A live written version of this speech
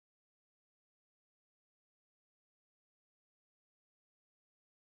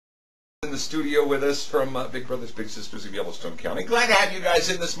in the studio with us from Big Brothers Big Sisters of Yellowstone County. Glad to have you guys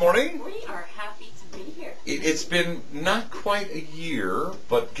in this morning. We are happy to be here. It's been not quite a year,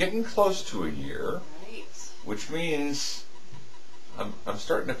 but getting close to a year. Right. Which means I'm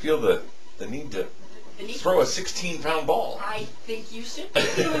starting to feel the need to throw a 16-pound ball. I think you should be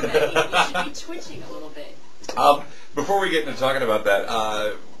doing that. You should be twitching a little bit. Before we get into talking about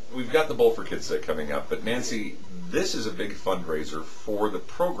that, we've got the Bowl for Kids Day coming up, but Nancy, this is a big fundraiser for the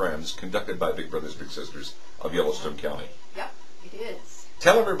programs conducted by Big Brothers Big Sisters of Yellowstone County. Yep, it is.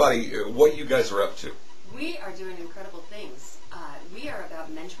 Tell everybody what you guys are up to. We are doing incredible things. We are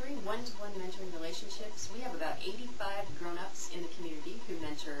about mentoring, one-to-one mentoring relationships. We have about 85 grown-ups in the community who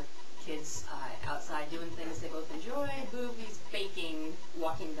mentor kids outside doing things they both enjoy, movies, baking,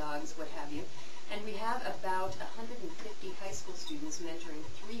 walking dogs, what have you. And we have about 150 high school students mentoring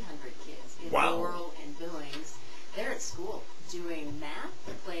 300 kids in Laurel and Billings. They're at school doing math,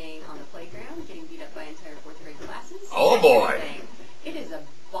 playing on the playground, getting beat up by entire fourth grade classes. Oh boy! It is a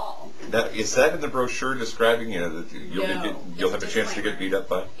ball. Now, is that in the brochure describing that you'll have a chance to get beat up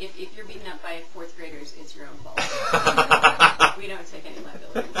by? If you're beaten up by fourth graders, it's your own fault. We don't take any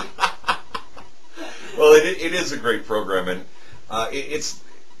liability. Well, it is a great program, and it's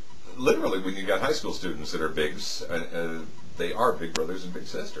literally when you got high school students that are bigs, they are big brothers and big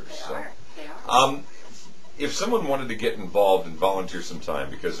sisters. They are. If someone wanted to get involved and volunteer some time,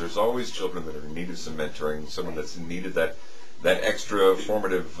 because there's always children that are in need of some mentoring, someone that's needed that extra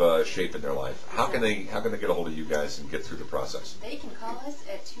formative shape in their life, how can they get a hold of you guys and get through the process? They can call us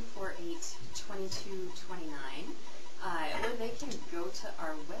at 248-2229, or they can go to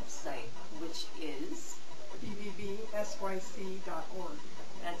our website, which is bbbsyc.org.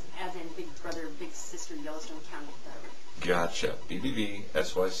 That's as in Big Brother, Big Sister, Yellowstone County.org. Gotcha.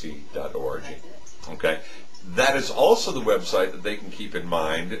 bbbsyc.org. That's it. Okay. That is also the website that they can keep in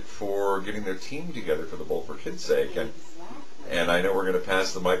mind for getting their team together for the Bowl for Kids' sake. And I know we're going to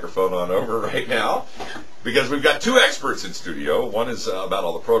pass the microphone on over right now because we've got two experts in studio. One is about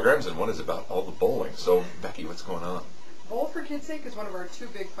all the programs and one is about all the bowling. So, Becky, what's going on? Bowl for Kids' Sake is one of our two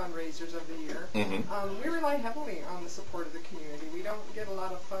big fundraisers of the year. We rely heavily on the support of the community. We don't get a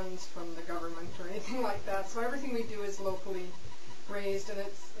lot of funds from the government or anything like that, so everything we do is locally raised, and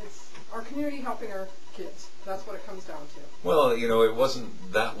it's our community helping our kids. That's what it comes down to. Well, it wasn't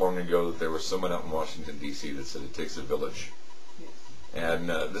that long ago that there was someone out in Washington, D.C. that said it takes a village. Yes. And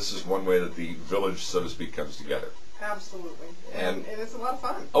this is one way that the village, so to speak, comes together. Absolutely. And it's a lot of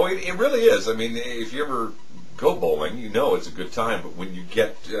fun. Oh, it really is. I mean, if you ever go bowling, it's a good time. But when you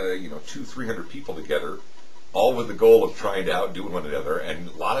get, 200-300 people together, all with the goal of trying to outdo one another, and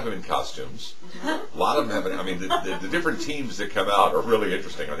a lot of them in costumes, a lot of them the different teams that come out are really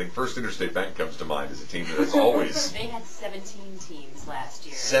interesting. I think First Interstate Bank comes to mind as a team that's always... They had 17 teams last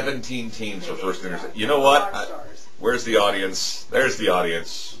year. 17 teams for First Interstate. You know what? Where's the audience? There's the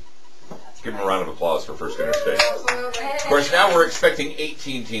audience. Give them a round of applause for First Interstate. Of course, now we're expecting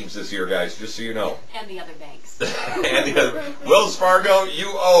 18 teams this year, guys, just so you know. And the other banks. And the other, Wells Fargo,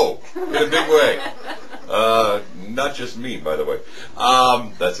 you owe in a big way. Not just me, by the way.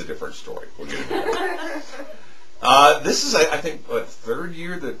 That's a different story. We'll get into that. This is, I think, the third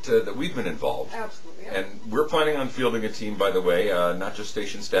year that we've been involved. Absolutely. Yeah. And we're planning on fielding a team, by the way, not just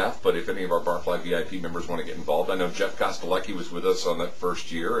station staff, but if any of our Barfly VIP members want to get involved. I know Jeff Kostelecki was with us on that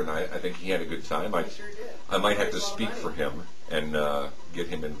first year, and I think he had a good time. He sure did. I might have to speak for him and get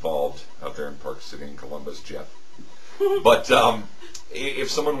him involved out there in Park City in Columbus, Jeff. But if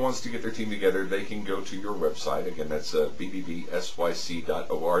someone wants to get their team together, they can go to your website. Again, that's bbbsyc.org.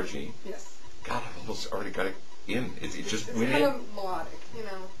 Yes. God, I've almost already got it in. It's just it's kind of melodic,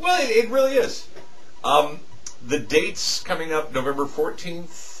 Well, it really is. The dates coming up November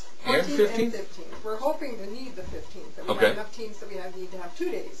 14th and 15th? And 15th. We're hoping to need the 15th. But we have enough teams that we need to have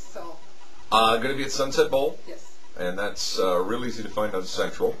 2 days. So. Going to be at Sunset Bowl. Yes. And that's real easy to find on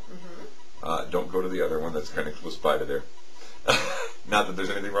Central. Don't go to the other one. That's kind of close by to there. Not that there's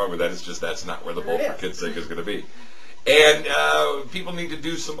anything wrong with that. It's just that's not where the Bowl for Kids' Sake is going to be. And people need to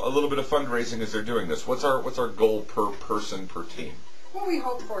do a little bit of fundraising as they're doing this. What's our goal per person per team? What we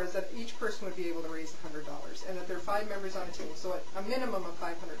hope for is that each person would be able to raise $100, and that there are 5 members on a team, so a minimum of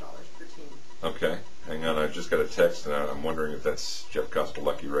 $500 per team. Okay, hang on. I just got a text, and I'm wondering if that's Jeff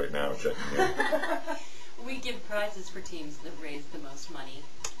Kostelecki right now checking in. We give prizes for teams that raise the most money.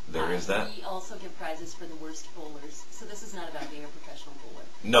 There is that. We also give prizes for the worst bowlers. So this is not about being a professional bowler.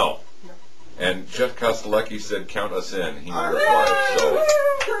 No. And Jeff Kostelecki said, "Count us in." He never replied. So,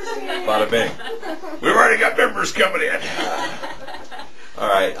 bada bing. We've already got members coming in. All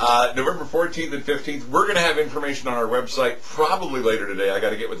right, November 14th and 15th, we're going to have information on our website probably later today. I got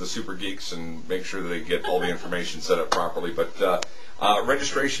to get with the super geeks and make sure that they get all the information set up properly. But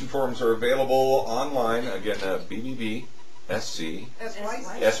registration forms are available online. Again, BBB, SC,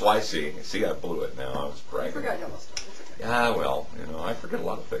 SYC. See, I blew it now. I was bragging. You forgot Yellowstone. It's okay. Yeah, well, I forget a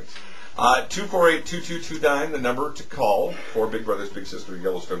lot of things. 248-2229, the number to call for Big Brothers Big Sister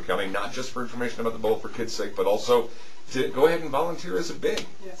Yellowstone County, not just for information about the bowl for kids' sake, but also to go ahead and volunteer as a big.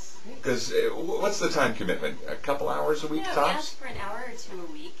 Yes. Because what's the time commitment? A couple hours a week We tops? ask for an hour or two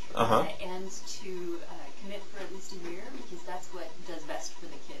a week, Uh-huh. and to commit for at least a year, because that's what does best for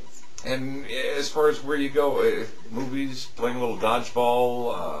the kids. And as far as where you go, movies, playing a little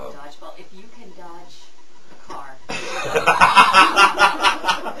dodgeball. Dodgeball. If you can dodge a car.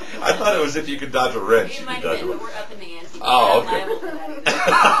 I thought it was if you could dodge a wrench. It You might could have dodge been, a but we're up in the ante. Oh, We're okay. not liable for that either.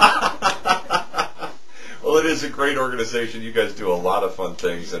 Well, it is a great organization. You guys do a lot of fun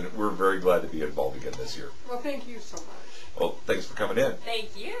things, and we're very glad to be involved again this year. Well, thank you so much. Well, thanks for coming in.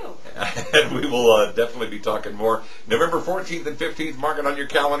 Thank you. And we will definitely be talking more. November 14th and 15th, mark it on your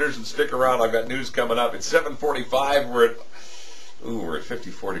calendars and stick around. I've got news coming up. It's 7:45. We're at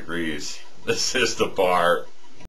 54 degrees. This is the bar.